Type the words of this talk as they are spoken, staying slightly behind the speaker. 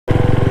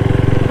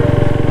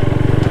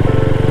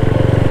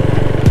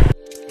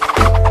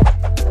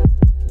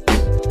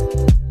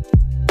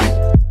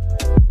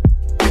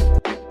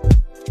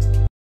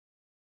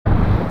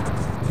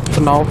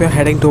So now we are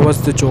heading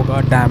towards the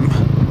Joga Dam,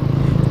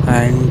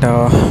 and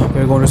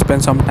we're going to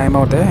spend some time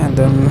out there, and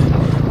then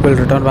we'll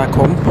return back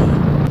home.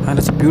 And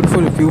it's a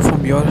beautiful view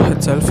from here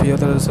itself. Here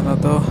there is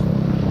another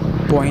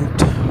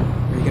point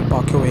where you can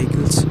park your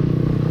vehicles.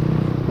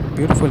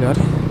 Beautiful here.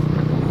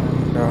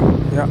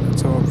 And yeah,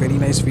 it's a very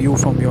nice view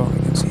from here.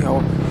 You can see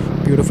how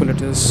beautiful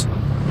it is.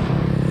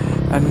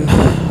 And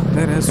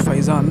there is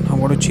Faizan. I'm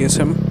going to chase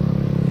him.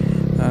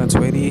 It's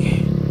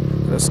very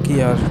risky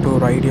to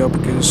ride here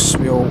because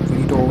we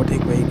need to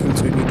overtake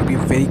vehicles. We need to be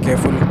very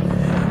careful,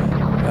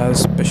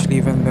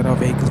 especially when there are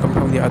vehicles coming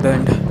from the other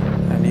end.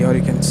 And here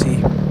you can see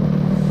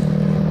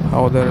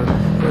how there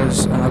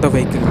is another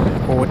vehicle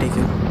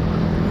overtaken.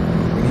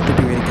 We need to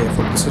be very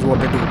careful. This is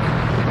what they do.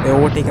 They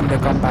overtake and they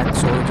come back,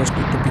 so you just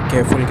need to be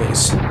careful,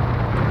 guys.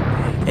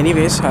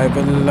 Anyways, I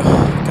will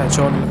catch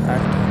on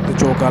at the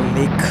Joga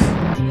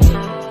Lake.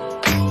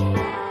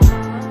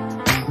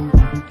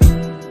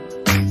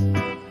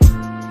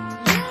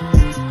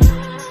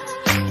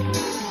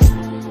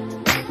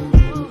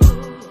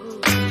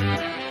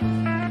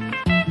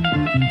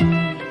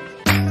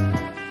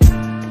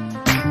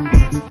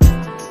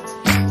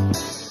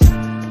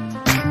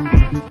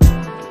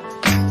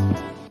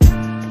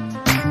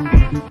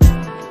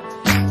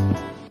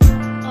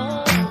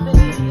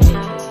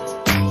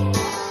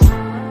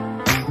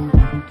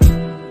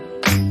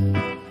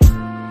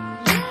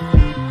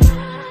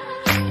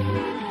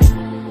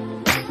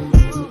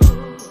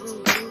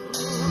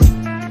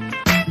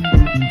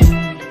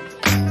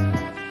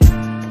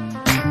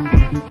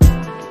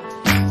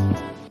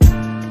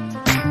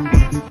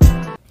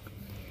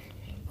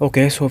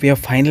 Okay, so we have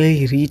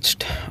finally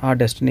reached our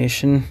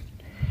destination,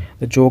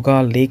 the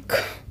Joga Lake.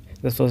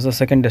 This was the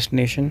second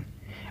destination,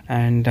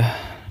 and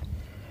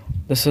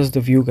this is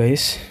the view,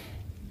 guys.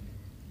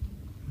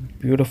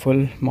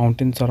 Beautiful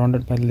mountains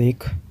surrounded by the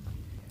lake,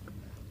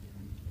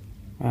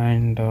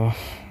 and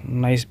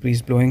nice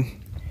breeze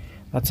blowing.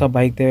 That's our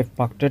bike there,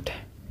 parked it,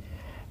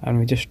 and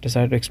we just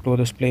decided to explore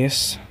this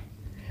place.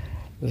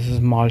 This is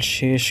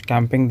Malshej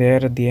camping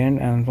there at the end,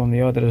 and from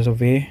there there is a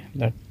way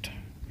that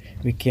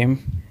we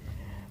came.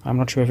 I'm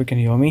not sure if you can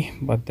hear me,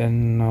 but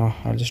then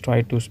I'll just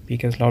try to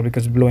speak as loud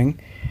because it's blowing.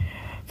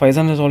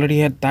 Faizan is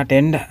already at that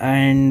end,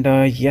 and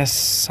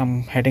yes,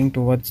 I'm heading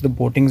towards the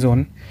boating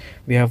zone.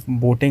 We have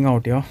boating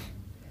out here,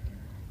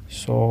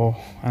 so,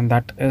 and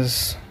that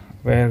is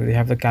where we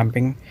have the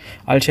camping.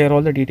 I'll share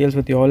all the details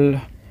with you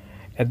all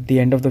at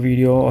the end of the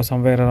video or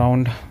somewhere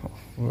around,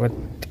 with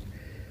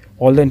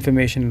all the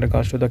information in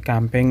regards to the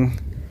camping,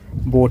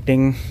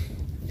 boating.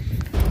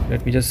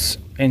 Let me just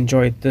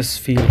enjoy this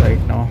feel right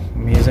now.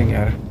 Amazing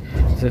here.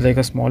 This is like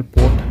a small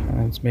boat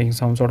and it's making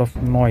some sort of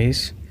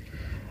noise,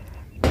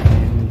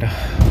 and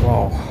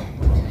wow,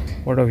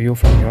 what a view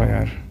from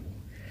here.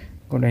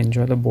 Gonna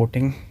enjoy the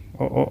boating.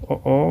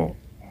 Oh,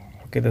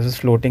 okay, this is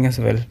floating as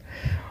well.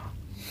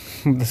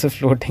 This is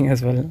floating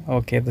as well.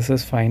 Okay, this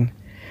is fine.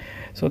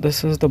 So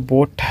this is the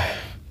boat.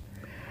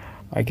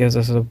 I guess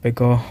this is a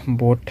bigger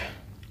boat.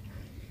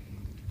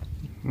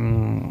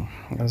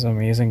 That's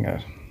amazing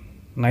here.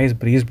 Nice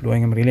breeze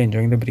blowing. I'm really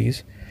enjoying the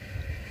breeze.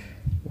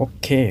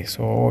 Okay,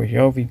 so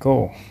here we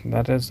go.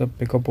 That is the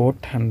bigger boat,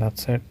 and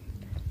that's it.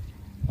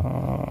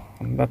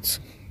 That's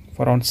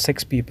for around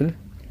 6 people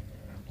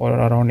or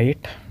around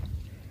 8.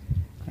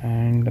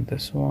 And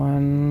this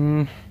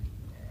one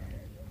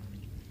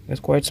is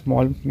quite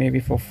small, maybe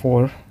for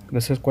 4.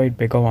 This is quite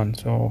bigger one,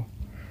 so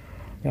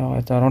yeah,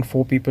 it's around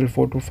 4 people.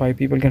 4 to 5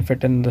 people can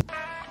fit in this.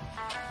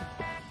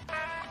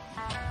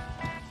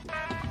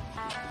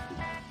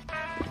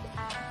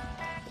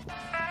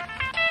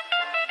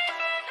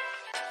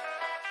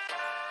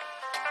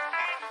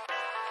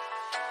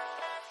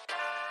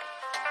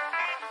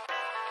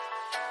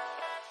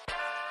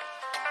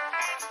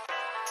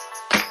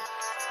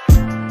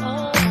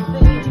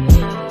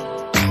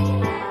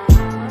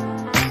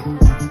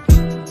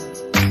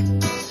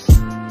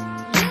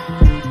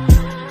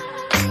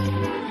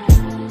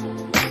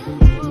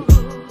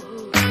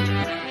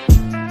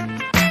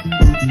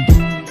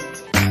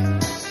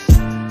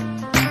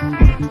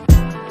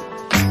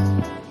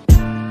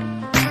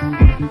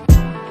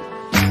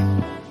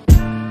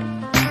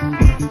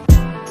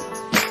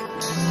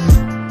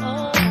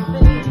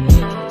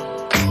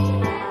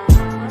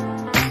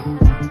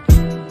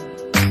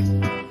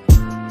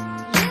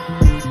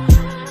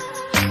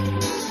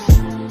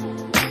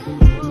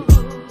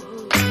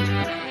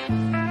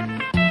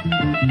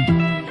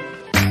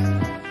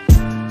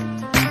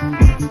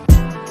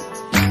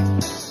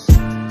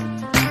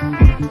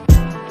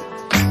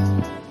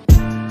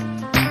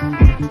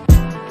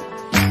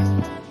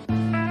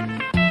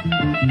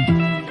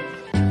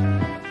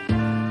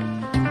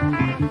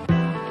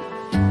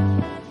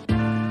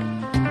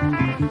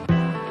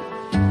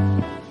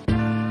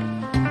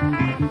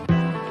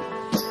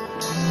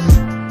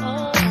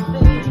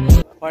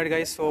 Alright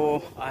guys,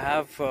 so I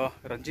have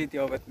Ranjit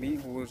here with me,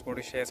 who is going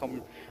to share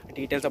some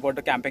details about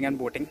the camping and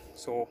boating.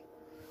 So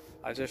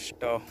I'll just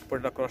put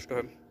it across to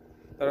him.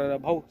 तर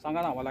भाऊ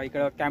सांगा ना मला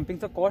इकडं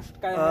कॅम्पिंगचं cost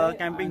काय?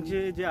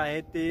 कॅम्पिंगचे जे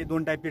आहेत ते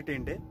 2 टाईपचे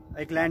tent आहे.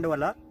 एक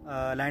लँडवाला,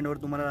 लँडवर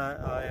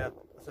तुम्हाला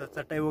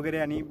चटई वगैरे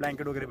आणि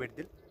ब्लँकेट वगैरे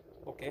भेटतील.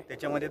 ओके.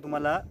 त्याच्यामध्ये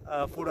तुम्हाला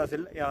फूड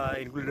असेल,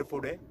 इन्क्लुडेड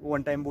फूड आहे,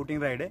 1 टाइम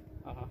बोटिंग राईड आहे.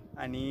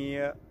 आणि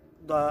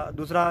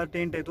दुसरा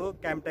टेंट आहे तो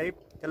कॅम्प टाईप,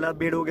 त्याला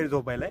बेड वगैरे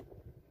झोपायला आहे.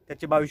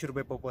 त्याचे 2200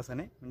 रुपये पर पर्सन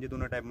आहे, म्हणजे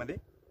दोन्ही टाईपमध्ये.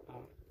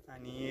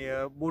 आणि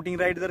बोटिंग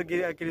राईड जर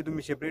केली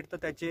तुम्ही सेपरेट तर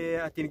त्याचे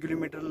 3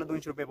 किलोमीटरला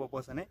 200 रुपये पर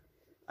पर्सन आहे.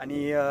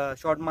 आणि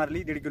शॉर्ट मारली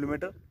 1.5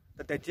 किलोमीटर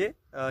तर त्याचे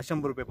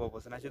 100 रुपये पर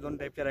पर्सन. असे 2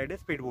 टाईपचे राईड आहे.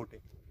 स्पीड बोट आहे.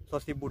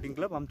 स्वस्तिक बोटिंग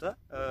क्लब आमचा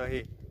हे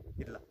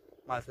इथला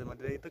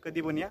महाराष्ट्रामध्ये. इथं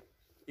कधी पण या.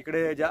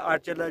 इकडे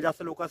आठच्या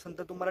जास्त लोक असेल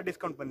तर तुम्हाला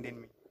डिस्काउंट पण देईन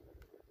मी.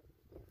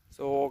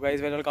 So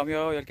guys well come you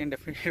can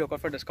definitely look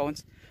out for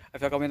discounts.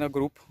 If you come इन अ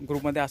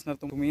ग्रुपमध्ये असणार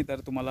तुम्ही तर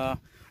तुम्हाला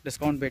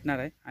डिस्काउंट भेटणार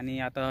आहे. आणि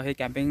आता हे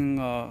कॅम्पिंग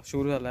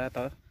सुरू झालं आहे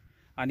आता.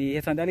 आणि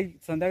हे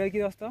संध्याकाळी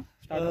किती वाजता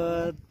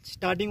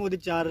स्टार्टिंग होते?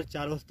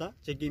 4 वाजता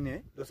चेक इन आहे.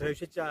 दुसऱ्या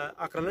दिवशी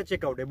 11ला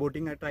चेकआउट आहे.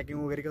 बोटिंग ट्रॅकिंग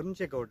वगैरे करून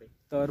चेकआउट आहे.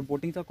 तर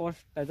बोटिंगचा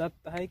कॉस्ट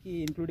त्याच्यात आहे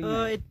की इन्क्लुडिंग?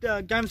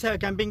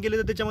 कॅम्पिंग केलं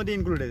तर त्याच्यामध्ये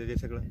इन्क्लूड आहे ते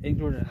सगळं.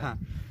 इन्क्लुडेड. हां.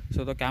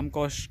 So the camp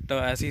cost,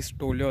 as he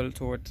told you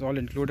also, it's all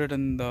included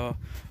in the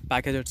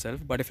package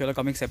itself. But if you are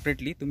coming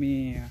separately, तुम्ही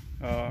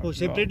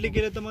सेपरेटली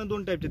केलं तर मग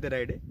 2 टाईपचे ते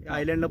राईड आहे.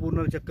 आयलंडला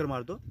पूर्ण चक्कर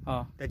मारतो,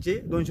 त्याचे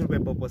 200 रुपये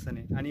पर पर्सन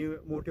आहे. आणि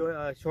मोठी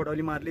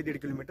शॉर्टवाली मारली 1.5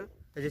 किलोमीटर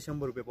त्याचे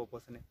 100 रुपये पर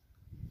पर्सन आहे.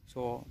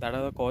 So that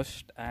are the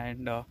cost.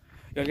 And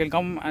you can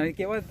come. आणि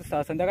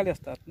केव्हा संध्याकाळी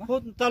असतात ना? हो,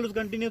 चालूच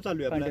कंटिन्यू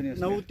चालू आहे.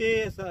 9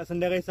 ते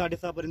संध्याकाळी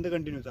 6:30 पर्यंत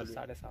कंटिन्यू चालू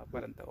आहे. 6:30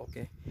 पर्यंत.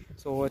 Okay.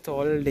 So it's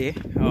all day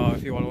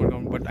if you all want to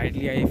come. But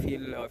ideally I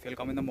feel if you'll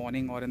come in the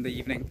morning or in the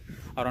evening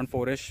around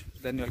 4ish,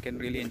 then you all can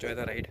really enjoy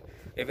the ride.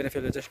 Even if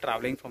you're just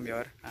traveling from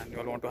here and you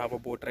all want to have a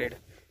boat ride,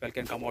 you all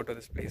can come out to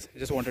this place. I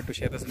just wanted to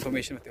share this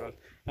information with you all.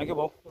 Thank you,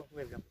 Bob.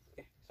 Welcome.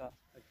 Okay,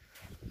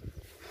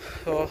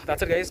 so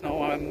that's it guys. Now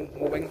I'm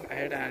moving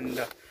ahead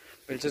and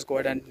we'll just go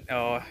ahead and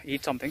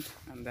eat something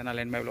and then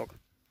I'll end my vlog.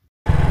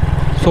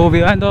 So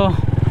we are in the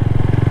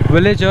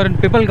village here in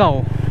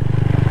Pipalgaon,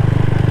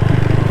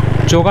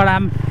 Joga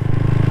Dam,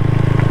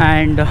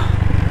 and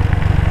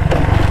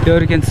here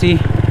you can see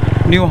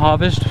new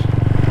harvest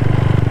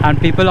and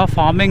people are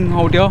farming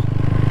out here.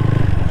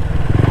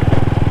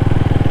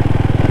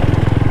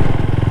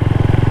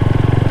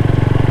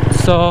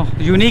 It's a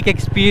unique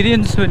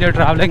experience when you're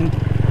traveling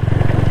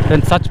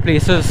in such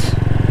places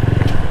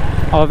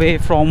away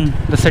from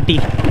the city.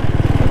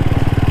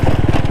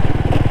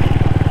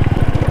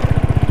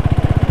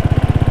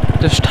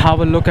 Just have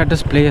a look at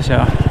this place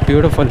here.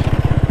 Beautiful.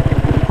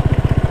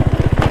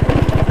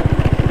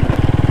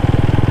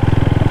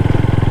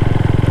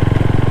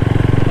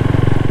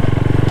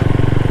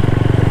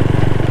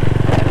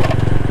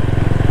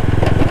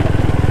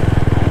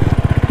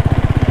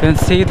 You can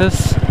see this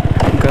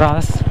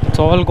grass, it's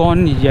all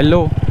gone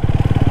yellow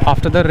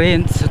after the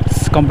rains.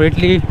 It's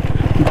completely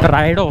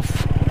dried off.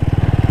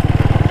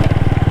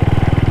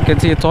 You can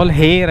see it's all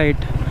hay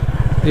right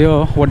here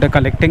what they're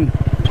collecting.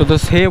 So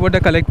this hay what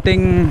they're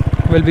collecting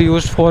will be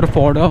used for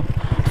fodder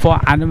for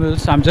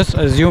animals. I'm just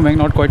assuming,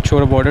 not quite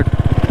sure about it.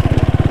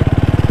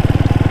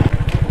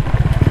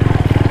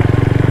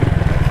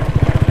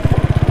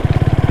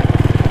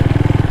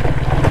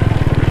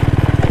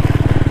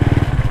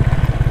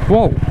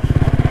 Whoa,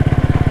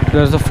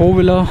 there's a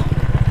 4-wheeler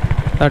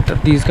that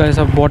these guys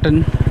have bought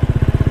in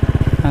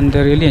and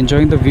they're really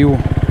enjoying the view.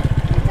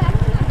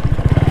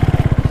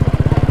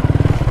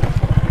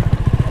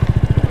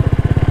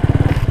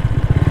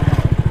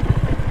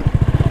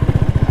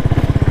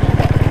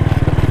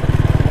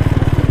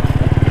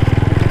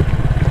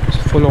 It's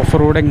full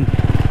off-roading.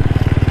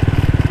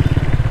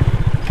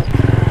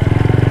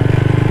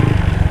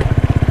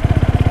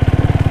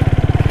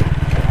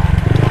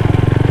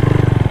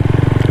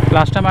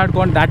 Last time I had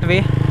gone that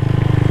way,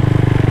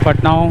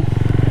 but now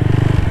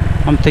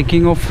I'm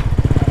thinking of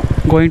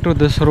going to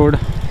this road.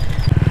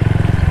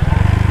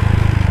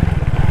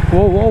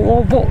 Whoa, whoa,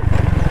 whoa, whoa.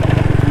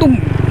 Boom.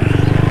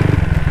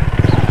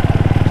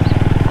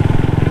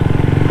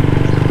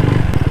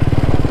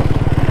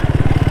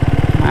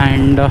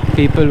 And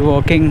people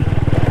working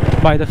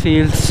by the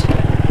fields.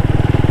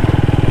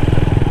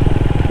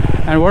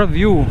 And what a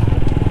view.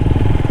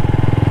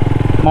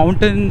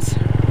 Mountains,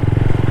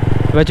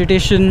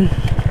 vegetation.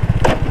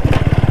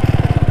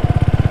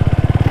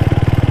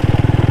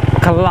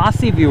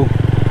 Classy view.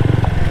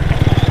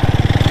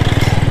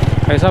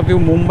 ऐसा view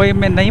Mumbai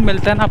में नहीं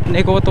मिलता है ना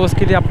अपने को, तो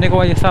उसके लिए अपने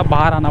को ऐसा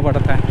बाहर आना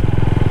पड़ता है.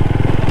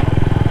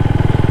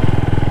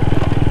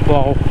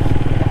 वाओ,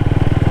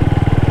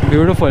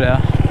 ब्यूटीफुल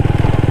यार.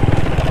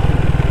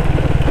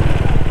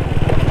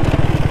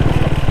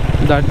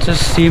 That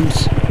just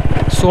seems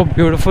so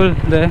beautiful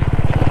there.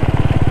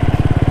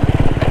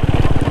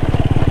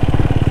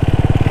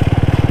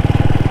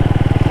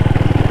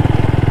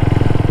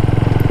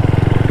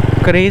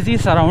 Crazy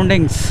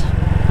surroundings,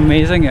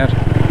 amazing here.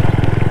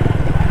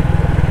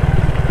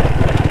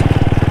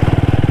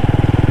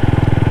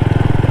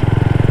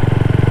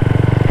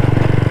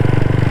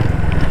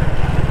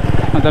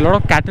 There are a lot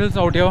of cattle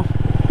out here.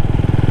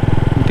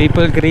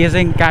 people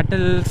grazing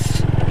cattle.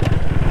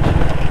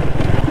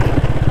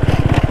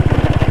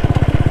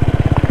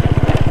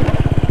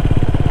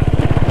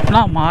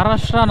 Now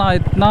Maharashtra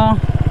na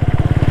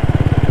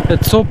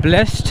it's so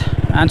blessed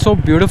and so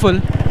beautiful,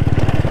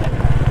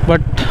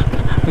 but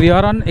we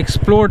are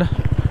unexplored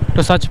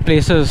to such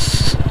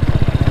places.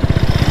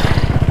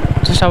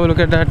 Just have a look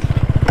at that.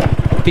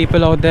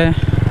 People out there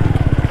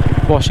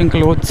washing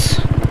clothes.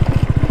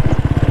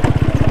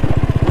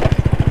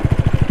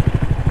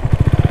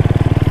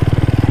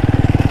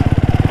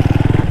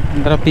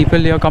 There are people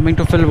here coming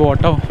to fill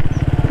water.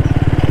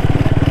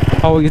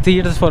 How easy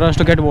it is for us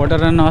to get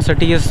water in our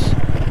cities,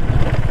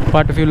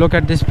 but if you look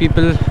at these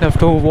people, they have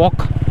to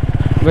walk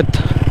with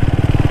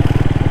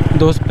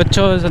those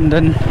pitchers and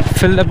then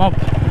fill them up,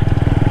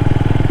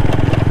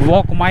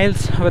 walk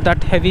miles with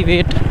that heavy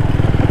weight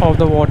of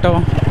the water.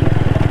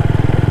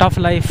 Tough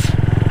life,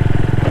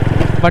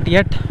 but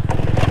yet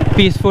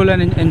peaceful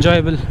and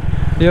enjoyable.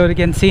 Here you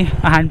can see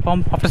a hand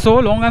pump. After so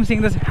long I'm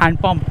seeing this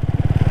hand pump.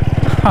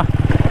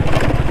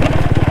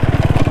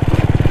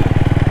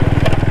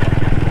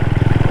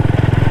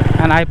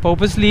 And I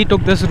purposely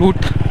took this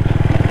route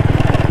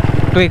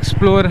to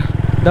explore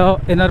the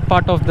inner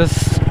part of this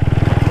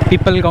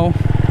Pipalgaon,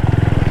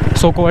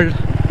 so-called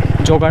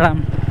Joga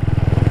Dam.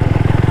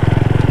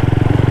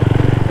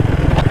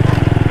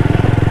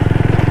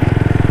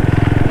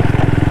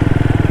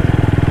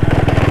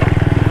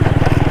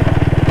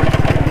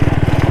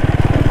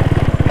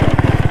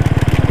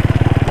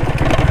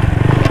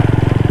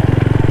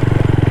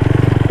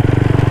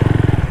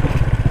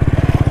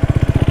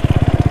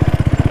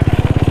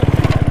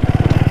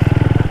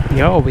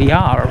 Here we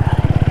are,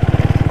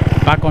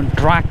 back on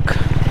track.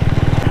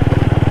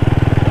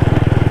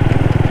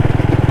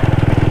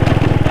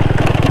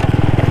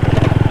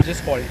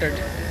 Just halted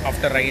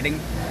after riding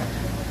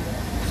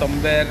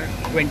somewhere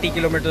 20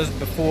 kilometers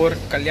before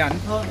Kalyan.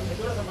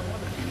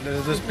 There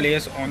is this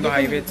place on the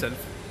highway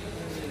itself.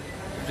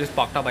 We just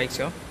parked our bikes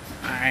here,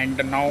 and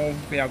now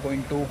we are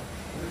going to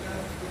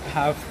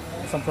have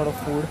some sort of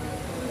food.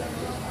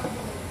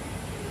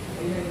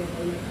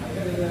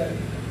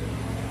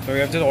 So we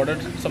have just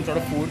ordered some sort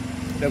of food.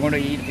 We're going to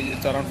eat.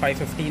 It's around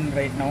 5:15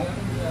 right now,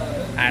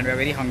 and we're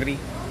very hungry.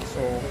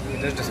 So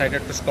we just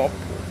decided to stop.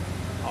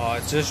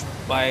 It's just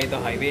by the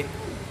highway.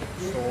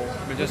 So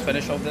we'll just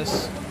finish off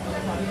this.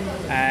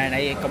 And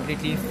I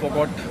completely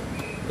forgot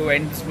to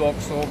end this vlog.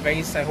 So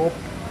guys, I hope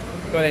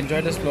you all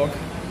enjoyed this vlog.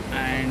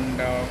 And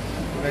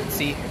let's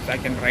see if I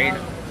can ride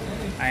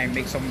and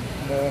make some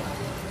more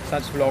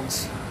such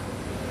vlogs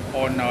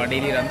on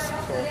daily runs.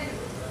 So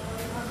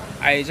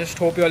I just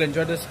hope you all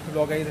enjoyed this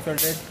vlog, guys. If you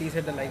did, please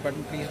hit the like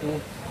button. Please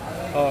do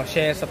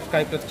share,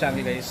 subscribe to the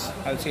channel, guys.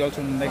 I'll see you all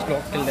soon in the next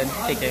vlog. Till then,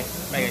 take care.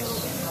 Bye,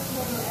 guys.